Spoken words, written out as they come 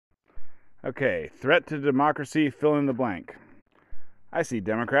Okay, threat to democracy, fill in the blank. I see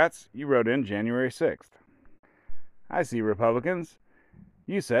Democrats, you wrote in January 6th. I see Republicans,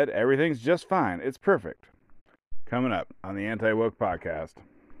 you said everything's just fine, it's perfect. Coming up on the Anti-Woke Podcast.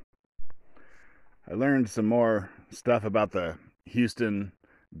 I learned some more stuff about the Houston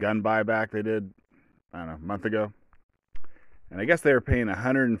gun buyback they did, I don't know, a month ago. And I guess they were paying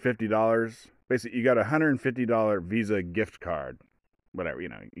 $150. Basically, you got a $150 Visa gift card. Whatever,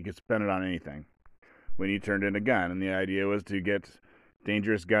 you could spend it on anything when you turned in a gun. And the idea was to get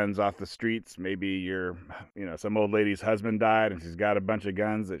dangerous guns off the streets. Maybe some old lady's husband died and she's got a bunch of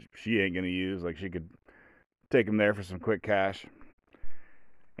guns that she ain't going to use. Like, she could take them there for some quick cash.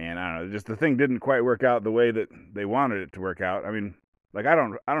 And I don't know, just the thing didn't quite work out the way that they wanted it to work out. I mean, like, I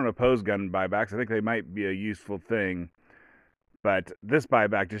don't oppose gun buybacks. I think they might be a useful thing. But this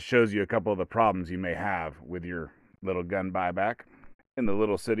buyback just shows you a couple of the problems you may have with your little gun buyback. In the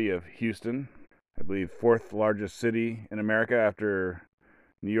little city of Houston, I believe fourth largest city in America after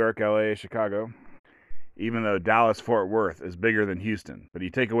New York, LA, Chicago. Even though Dallas-Fort Worth is bigger than Houston. But you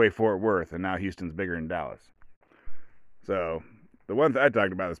take away Fort Worth and now Houston's bigger than Dallas. So I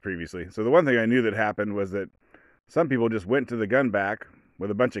talked about this previously. So the one thing I knew that happened was that some people just went to the gun back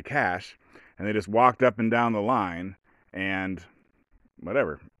with a bunch of cash and they just walked up and down the line and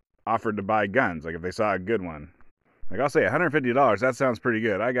offered to buy guns, like if they saw a good one. Like, I'll say $150, that sounds pretty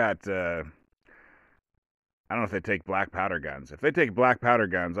good. I got, I don't know if they take black powder guns. If they take black powder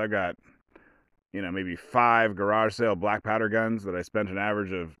guns, I've got, maybe 5 garage sale black powder guns that I spent an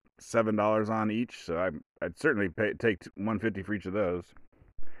average of $7 on each. So I'd certainly take $150 for each of those.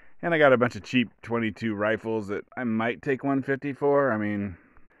 And I got a bunch of cheap .22 rifles that I might take $150 for. I mean,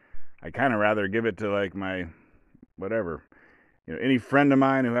 I kind of rather give it to like my, any friend of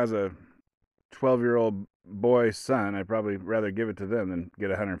mine who has a 12-year-old boy son, I'd probably rather give it to them than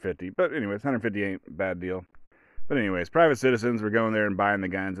get $150. But anyways, $150 ain't a bad deal. But anyways, private citizens were going there and buying the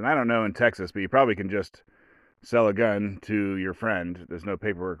guns. And I don't know in Texas, but you probably can just sell a gun to your friend. There's no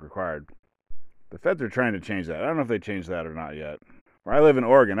paperwork required. The feds are trying to change that. I don't know if they changed that or not yet. Where I live in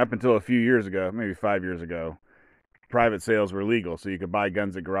Oregon, up until a few years ago, maybe 5 years ago, private sales were legal, so you could buy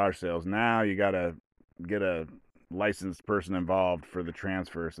guns at garage sales. Now you got to get a licensed person involved for the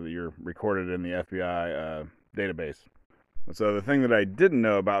transfer so that you're recorded in the FBI database. So the thing that I didn't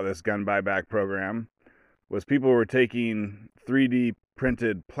know about this gun buyback program was people were taking 3D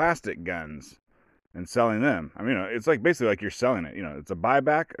printed plastic guns and selling them. I mean, it's like basically like you're selling it. It's a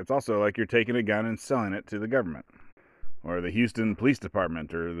buyback. It's also like you're taking a gun and selling it to the government or the Houston Police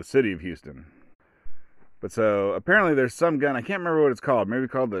Department or the city of Houston. But so apparently there's some gun, I can't remember what it's called, maybe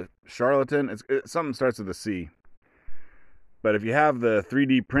called the Charlatan. Something starts with a C. But if you have the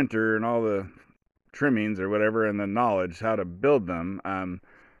 3D printer and all the trimmings or whatever and the knowledge how to build them,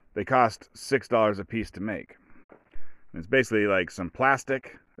 they cost $6 a piece to make. And it's basically like some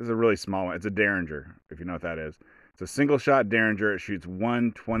plastic. This is a really small one. It's a Derringer, if you know what that is. It's a single-shot Derringer. It shoots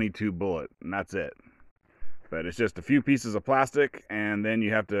 1.22 bullet, and that's it. But it's just a few pieces of plastic, and then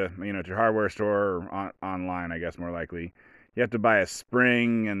you have to, at your hardware store or online, I guess more likely, you have to buy a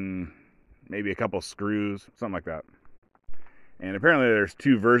spring and maybe a couple screws, something like that. And apparently there's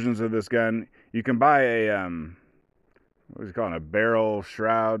 2 versions of this gun. You can buy a, what is it called? A barrel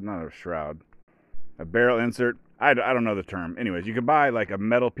shroud? Not a shroud. A barrel insert. I don't know the term. Anyways, you can buy like a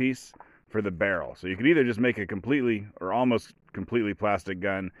metal piece for the barrel. So you could either just make a completely or almost completely plastic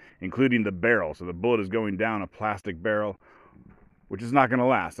gun, including the barrel. So the bullet is going down a plastic barrel, which is not going to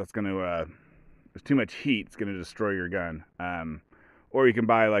last. That's going to, there's too much heat. It's going to destroy your gun. Or you can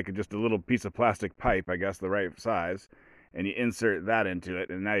buy like just a little piece of plastic pipe, I guess the right size, and you insert that into it,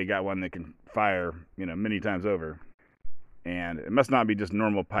 and now you got one that can fire, many times over. And it must not be just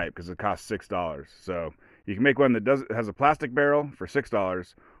normal pipe because it costs $6. So you can make one that has a plastic barrel for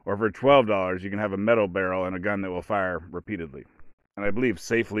 $6, or for $12 you can have a metal barrel and a gun that will fire repeatedly, and I believe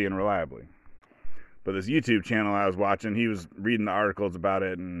safely and reliably. But this YouTube channel I was watching, he was reading the articles about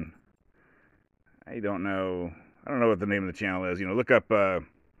it, and I don't know what the name of the channel is. Look up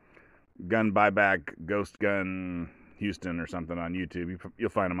gun buyback ghost gun Houston or something on YouTube. You'll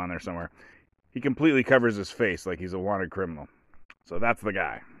find him on there somewhere. He completely covers his face like he's a wanted criminal. So that's the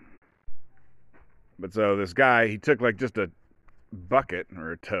guy. But so this guy, he took like just a bucket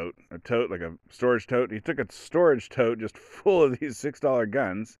or a tote like a storage tote. He took a storage tote just full of these $6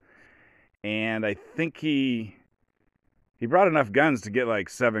 guns, and I think he brought enough guns to get like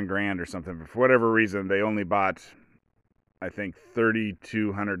 $7,000 or something. But for whatever reason, they only bought, I think,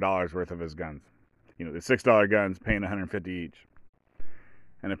 $3,200 worth of his guns. The $6 guns paying $150 each.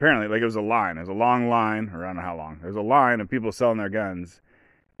 And apparently, like, it was a line. It was a long line, or I don't know how long. There was a line of people selling their guns.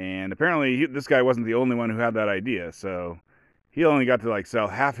 And apparently this guy wasn't the only one who had that idea. So he only got to like sell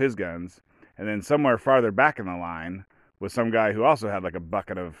half his guns. And then somewhere farther back in the line was some guy who also had like a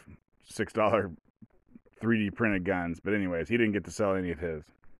bucket of $6 3D printed guns. But anyways, he didn't get to sell any of his.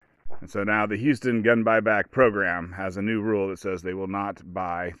 And so now the Houston gun buyback program has a new rule that says they will not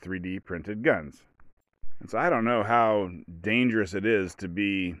buy 3D printed guns. And so I don't know how dangerous it is to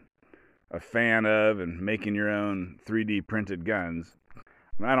be a fan of and making your own 3D printed guns.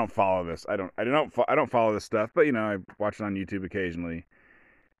 I mean, I don't follow this. I don't follow this stuff, but I watch it on YouTube occasionally.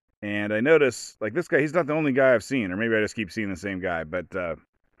 And I notice like this guy, he's not the only guy I've seen, or maybe I just keep seeing the same guy, but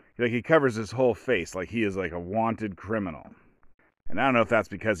like he covers his whole face like he is like a wanted criminal. And I don't know if that's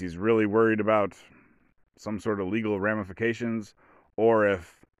because he's really worried about some sort of legal ramifications, or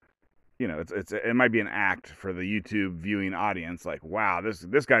if it might be an act for the YouTube viewing audience. Like, wow,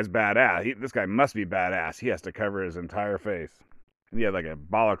 this guy's badass. This guy must be badass. He has to cover his entire face. And he had like a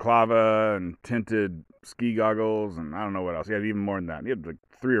balaclava and tinted ski goggles, and I don't know what else. He had even more than that. He had like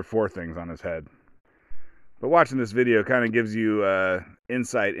 3 or 4 things on his head. But watching this video kind of gives you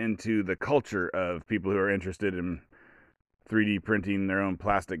insight into the culture of people who are interested in 3D printing their own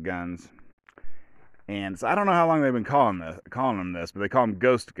plastic guns. And so I don't know how long they've been calling them this, but they call them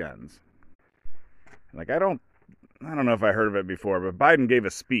ghost guns. Like I don't know if I heard of it before, but Biden gave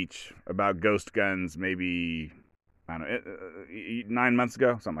a speech about ghost guns maybe 9 months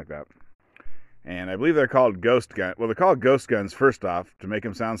ago, something like that. And I believe they're called ghost guns. Well, they're called ghost guns first off to make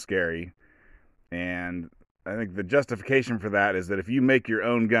them sound scary. And I think the justification for that is that if you make your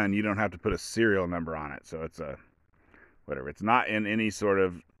own gun, you don't have to put a serial number on it. So it's it's not in any sort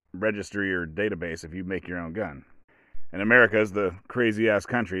of registry or database if you make your own gun. And America is the crazy ass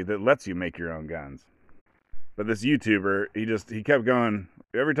country that lets you make your own guns. But this YouTuber, he kept going.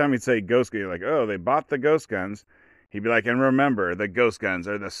 Every time he'd say ghost gun, like, oh, they bought the ghost guns. He'd be like, and remember, the ghost guns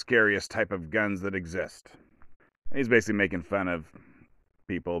are the scariest type of guns that exist. And he's basically making fun of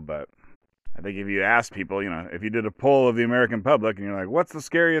people, but I think if you ask people, if you did a poll of the American public and you're like, what's the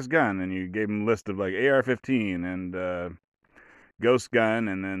scariest gun? And you gave them a list of like AR-15 and ghost gun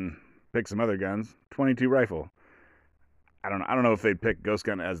and then pick some other guns, 22 rifle. I don't know if they'd pick ghost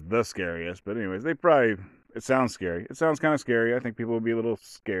gun as the scariest, but anyways, it sounds scary. It sounds kind of scary. I think people would be a little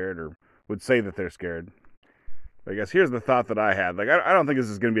scared or would say that they're scared. But I guess here's the thought that I had. Like, I don't think this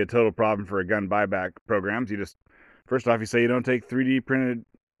is going to be a total problem for gun buyback programs. First off, you say you don't take 3D printed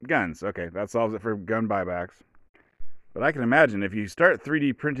guns. Okay, that solves it for gun buybacks. But I can imagine if you start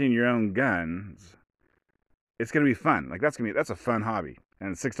 3D printing your own guns, it's going to be fun. Like, that's a fun hobby.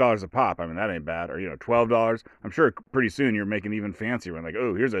 And $6 a pop, I mean, that ain't bad. Or, $12. I'm sure pretty soon you're making even fancier one. Like,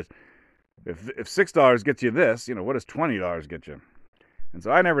 oh, if $6 gets you this, what does $20 get you? And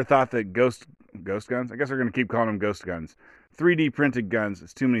so I never thought that ghost guns, I guess we're going to keep calling them ghost guns. 3D printed guns,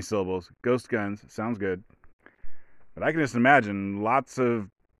 it's too many syllables. Ghost guns, sounds good. But I can just imagine lots of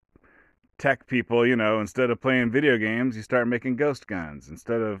tech people, instead of playing video games, you start making ghost guns.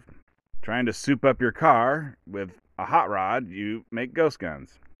 Instead of trying to soup up your car with a hot rod, you make ghost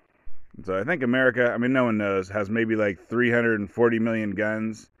guns. And so I think America, I mean, no one knows, has maybe like 340 million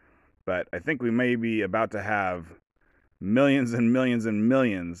guns. But I think we may be about to have millions and millions and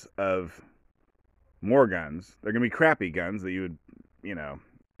millions of more guns. They're going to be crappy guns that you would,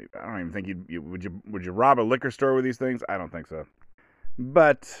 I don't even think would you rob a liquor store with these things? I don't think so.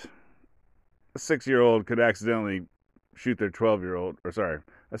 But a 6-year-old could accidentally shoot their 12-year-old, or sorry,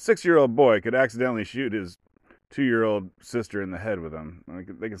 a 6-year-old boy could accidentally shoot his 2-year-old sister in the head with them.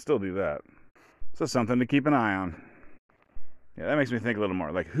 They can still do that. So something to keep an eye on. Yeah, that makes me think a little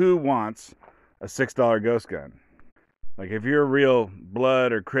more. Like, who wants a $6 ghost gun? Like, if you're a real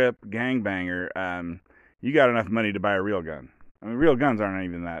blood or Crip gangbanger, you got enough money to buy a real gun. I mean, real guns aren't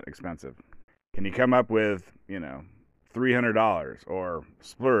even that expensive. Can you come up with, $300 or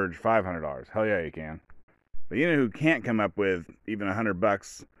splurge $500? Hell yeah, you can. But who can't come up with even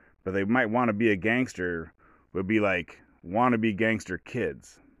 $100, but they might want to be a gangster, would be like wannabe gangster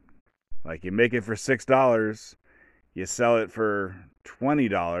kids. Like, you make it for $6, you sell it for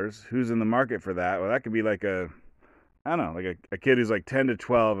 $20. Who's in the market for that? Well, that could be like a kid who's like 10 to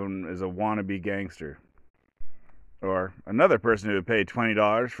 12 and is a wannabe gangster. Or another person who would pay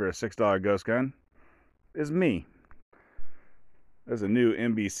 $20 for a $6 ghost gun is me. There's a new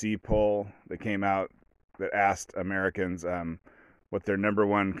NBC poll that came out that asked Americans what their number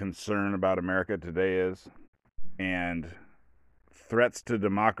one concern about America today is. And threats to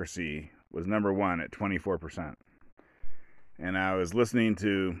democracy was number one at 24%. And I was listening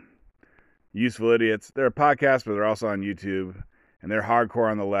to Useful Idiots. They're a podcast, but they're also on YouTube. And they're hardcore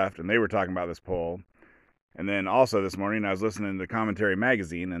on the left, and they were talking about this poll. And then also this morning I was listening to Commentary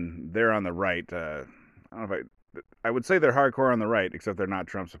Magazine, and they're on the right. I don't know if I would say they're hardcore on the right, except they're not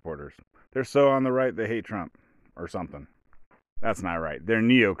Trump supporters. They're so on the right they hate Trump or something. That's not right. They're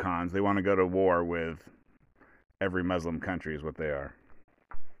neocons. They want to go to war with every Muslim country is what they are.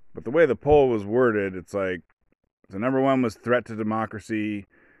 But the way the poll was worded, it's like, so number 1 was threat to democracy.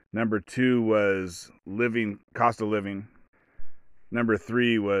 Number 2 was cost of living. Number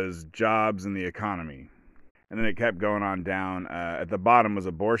 3 was jobs and the economy. And then it kept going on down. At the bottom was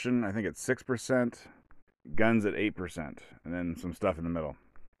abortion. I think it's 6%. Guns at 8%. And then some stuff in the middle.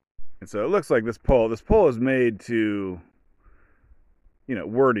 And so it looks like this poll is made to,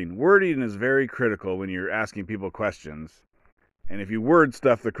 wording. Wording is very critical when you're asking people questions. And if you word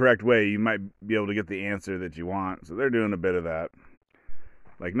stuff the correct way, you might be able to get the answer that you want. So they're doing a bit of that.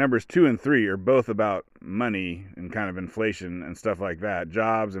 Like numbers 2 and 3 are both about money and kind of inflation and stuff like that.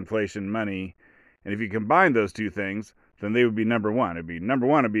 Jobs, inflation, money. And if you combine those two things, then they would be number 1. Number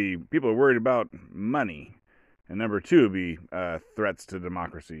 1 would be people are worried about money. And number 2 would be threats to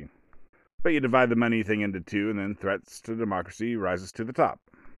democracy. But you divide the money thing into 2, and then threats to democracy rises to the top.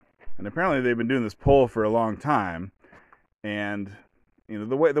 And apparently they've been doing this poll for a long time. And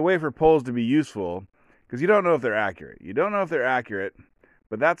the way for polls to be useful, because you don't know if they're accurate. You don't know if they're accurate,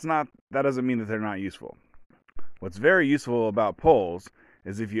 but that doesn't mean that they're not useful. What's very useful about polls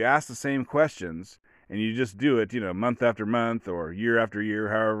is if you ask the same questions and you just do it, month after month or year after year,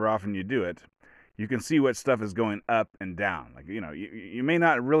 however often you do it, you can see what stuff is going up and down. Like, you may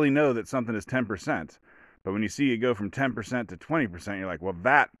not really know that something is 10%, but when you see it go from 10% to 20%, you're like, well,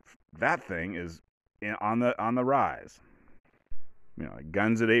 that thing is on the rise. Like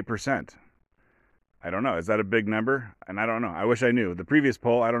guns at 8%. I don't know. Is that a big number? And I don't know. I wish I knew. The previous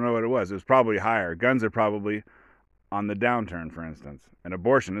poll, I don't know what it was. It was probably higher. Guns are probably on the downturn, for instance. And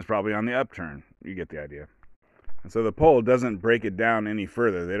abortion is probably on the upturn. You get the idea. And so the poll doesn't break it down any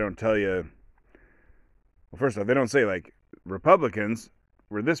further. They don't tell you. Well, first off, they don't say, like, Republicans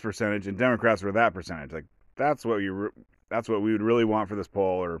were this percentage and Democrats were that percentage. Like, that's what we would really want for this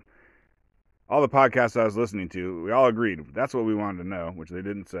poll. Or all the podcasts I was listening to, we all agreed that's what we wanted to know, which they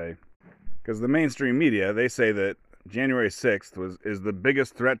didn't say. Because the mainstream media, they say that January 6th is the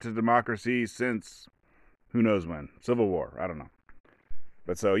biggest threat to democracy since who knows when. Civil War. I don't know.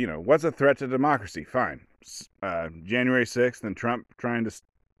 But so, what's a threat to democracy? Fine. January 6th and Trump trying to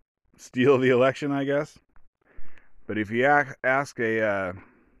steal the election, I guess. But if you ask a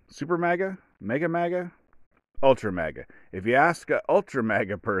super MAGA, mega MAGA, ultra MAGA, if you ask a ultra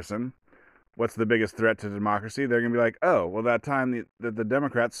MAGA person, what's the biggest threat to democracy? They're going to be like, oh, well, that time that the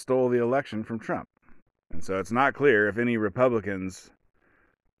Democrats stole the election from Trump. And so it's not clear if any Republicans,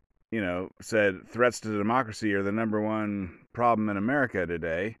 said threats to democracy are the number 1 problem in America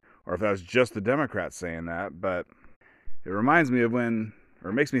today, or if that was just the Democrats saying that. But it reminds me of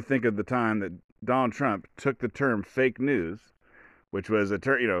makes me think of the time that Donald Trump took the term fake news, which was a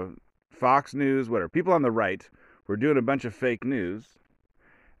term, Fox News, whatever. People on the right were doing a bunch of fake news.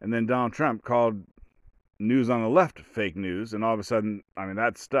 And then Donald Trump called news on the left fake news, and all of a sudden,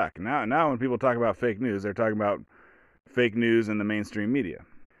 that stuck. Now when people talk about fake news, they're talking about fake news in the mainstream media.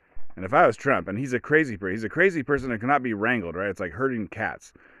 And if I was Trump, and he's a crazy person that cannot be wrangled, right? It's like herding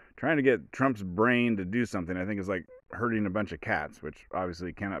cats. Trying to get Trump's brain to do something, I think, is like herding a bunch of cats, which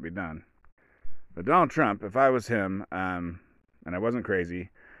obviously cannot be done. But Donald Trump, if I was him, and I wasn't crazy,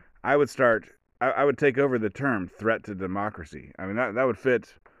 I would take over the term threat to democracy. That would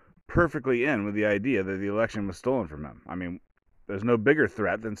fit perfectly in with the idea that the election was stolen from him. There's no bigger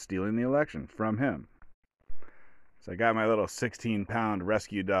threat than stealing the election from him. So I got my little 16-pound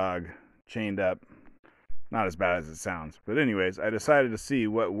rescue dog chained up. Not as bad as it sounds. But anyways, I decided to see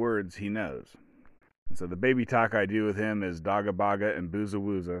what words he knows. And so the baby talk I do with him is Dogga Bogga and Booza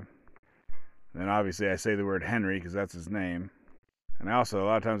Wooza. And then obviously I say the word Henry because that's his name. And a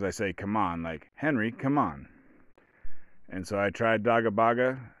lot of times I say come on, like, Henry, come on. And so I tried Dogga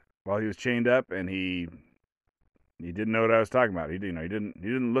Bogga while he was chained up, and he didn't know what I was talking about. He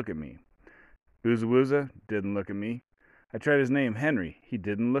didn't look at me. Booza Wooza didn't look at me. I tried his name, Henry. He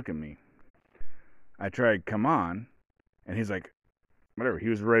didn't look at me. I tried come on, and he's like, whatever. He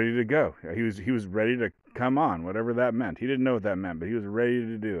was ready to go. He was ready to come on, whatever that meant. He didn't know what that meant, but he was ready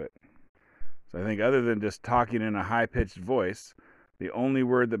to do it. So I think other than just talking in a high-pitched voice, the only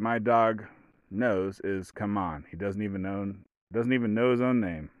word that my dog knows is come on. He doesn't even know his own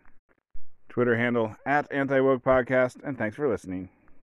name. Twitter handle @AntiWokePodcast, and thanks for listening.